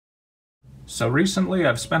So recently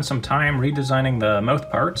I've spent some time redesigning the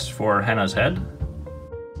mouth parts for Henna's head.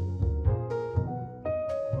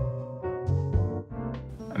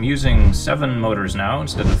 I'm using 7 motors now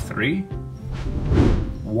instead of 3.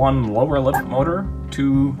 1 lower lip motor,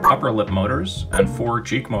 2 upper lip motors, and 4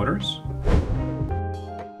 cheek motors.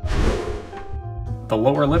 The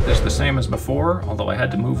lower lip is the same as before, although I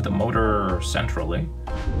had to move the motor centrally.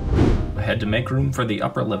 I had to make room for the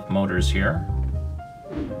upper lip motors here.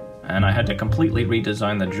 And I had to completely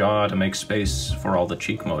redesign the jaw to make space for all the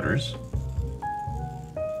cheek motors.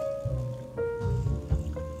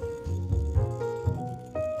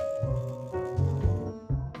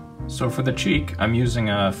 So for the cheek, I'm using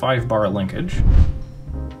a 5-bar linkage.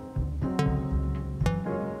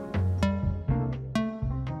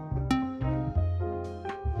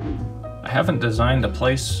 I haven't designed a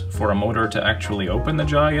place for a motor to actually open the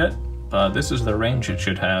jaw yet, but this is the range it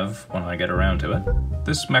should have when I get around to it.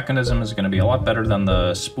 This mechanism is going to be a lot better than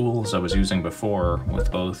the spools I was using before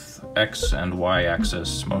with both X and Y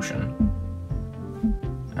axis motion.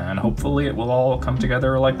 And hopefully it will all come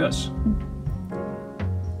together like this.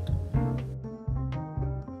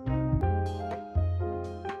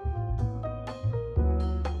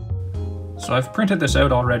 So I've printed this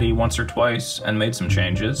out already once or twice and made some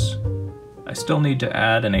changes. I still need to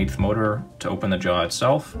add an 8th motor to open the jaw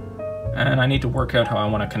itself, and I need to work out how I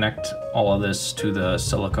want to connect all of this to the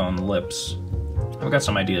silicone lips. I've got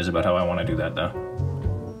some ideas about how I want to do that though.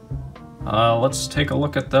 Let's take a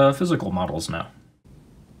look at the physical models now.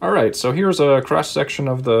 Alright, so here's a cross-section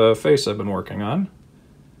of the face I've been working on.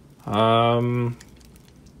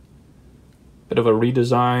 Bit of a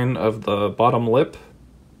redesign of the bottom lip.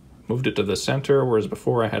 Moved it to the center, whereas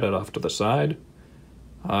before I had it off to the side.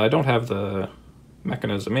 I don't have the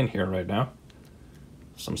mechanism in here right now.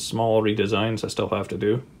 Some small redesigns I still have to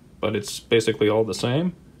do, but it's basically all the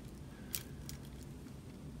same.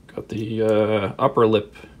 Got the upper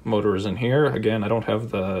lip motors in here. Again, I don't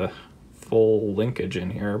have the full linkage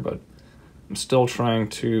in here, but I'm still trying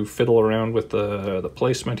to fiddle around with the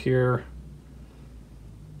placement here.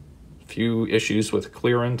 A few issues with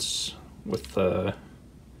clearance, with the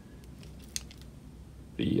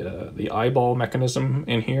eyeball mechanism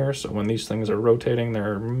in here, so when these things are rotating,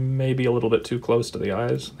 they're maybe a little bit too close to the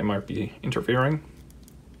eyes. They might be interfering.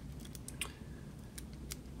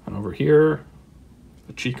 And over here,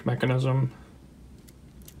 the cheek mechanism.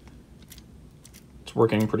 It's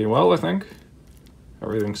working pretty well, I think.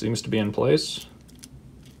 Everything seems to be in place.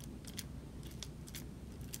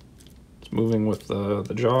 It's moving with the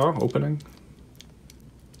jaw opening.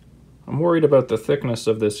 I'm worried about the thickness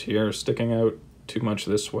of this here sticking out too much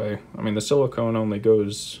this way. I mean, the silicone only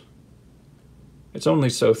goes... It's only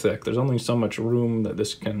so thick. There's only so much room that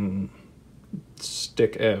this can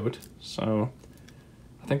stick out. So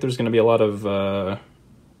I think there's going to be a lot of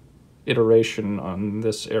iteration on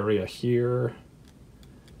this area here.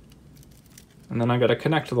 And then I got to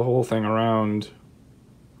connect the whole thing around,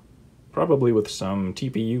 probably with some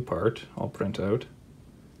TPU part I'll print out.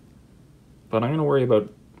 But I'm going to worry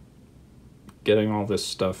about getting all this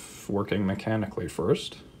stuff working mechanically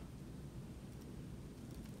first.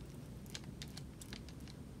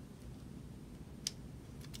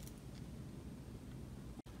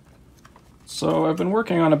 So I've been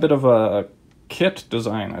working on a bit of a kit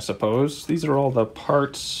design, I suppose. These are all the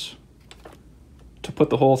parts to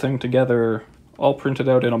put the whole thing together, all printed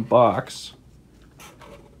out in a box.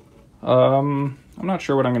 I'm not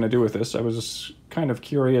sure what I'm going to do with this. I was kind of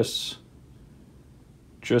curious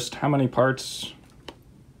just how many parts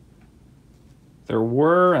there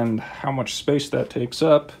were and how much space that takes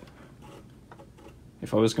up,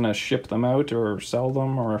 if I was going to ship them out or sell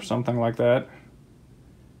them or something like that,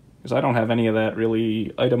 because I don't have any of that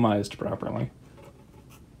really itemized properly.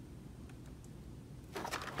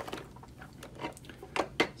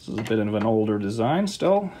 This is a bit of an older design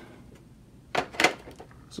still, so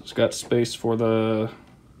it's got space for the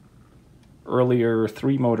earlier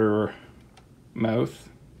 3-motor mouth.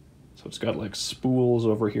 So it's got like spools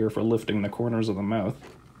over here for lifting the corners of the mouth.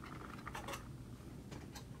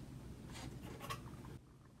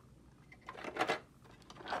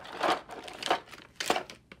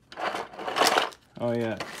 Oh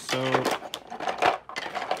yeah, so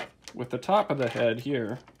with the top of the head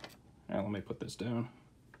here, let me put this down.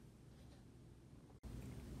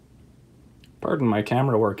 Pardon my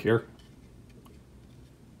camera work here.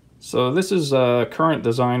 So this is a current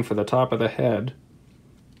design for the top of the head.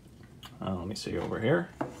 Let me see over here.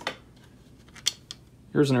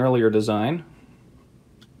 Here's an earlier design.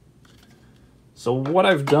 So what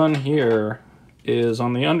I've done here is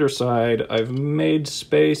on the underside, I've made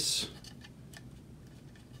space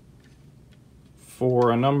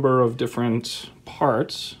for a number of different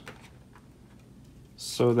parts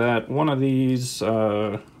so that one of these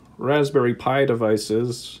Raspberry Pi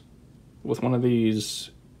devices with one of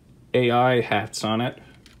these AI hats on it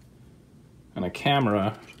and a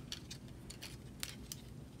camera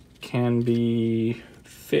can be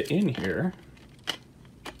fit in here.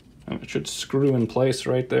 And it should screw in place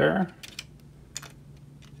right there.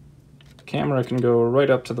 The camera can go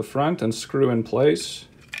right up to the front and screw in place.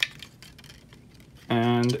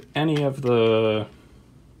 And any of the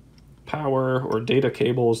power or data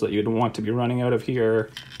cables that you'd want to be running out of here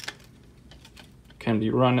can be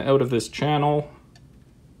run out of this channel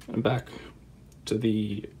and back to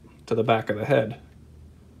the back of the head.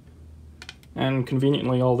 And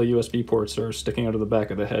conveniently, all the USB ports are sticking out of the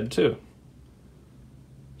back of the head too.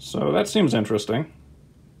 So that seems interesting.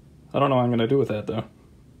 I don't know what I'm going to do with that though.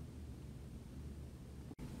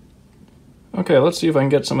 Okay, let's see if I can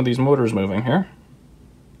get some of these motors moving here.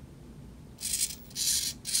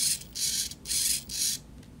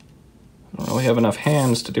 I don't really have enough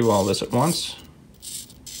hands to do all this at once.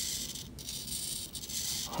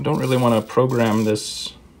 I don't really want to program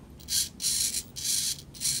this,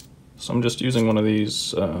 so I'm just using one of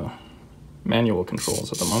these manual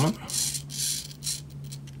controls at the moment. It's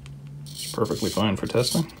perfectly fine for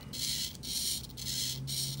testing.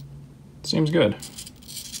 Seems good.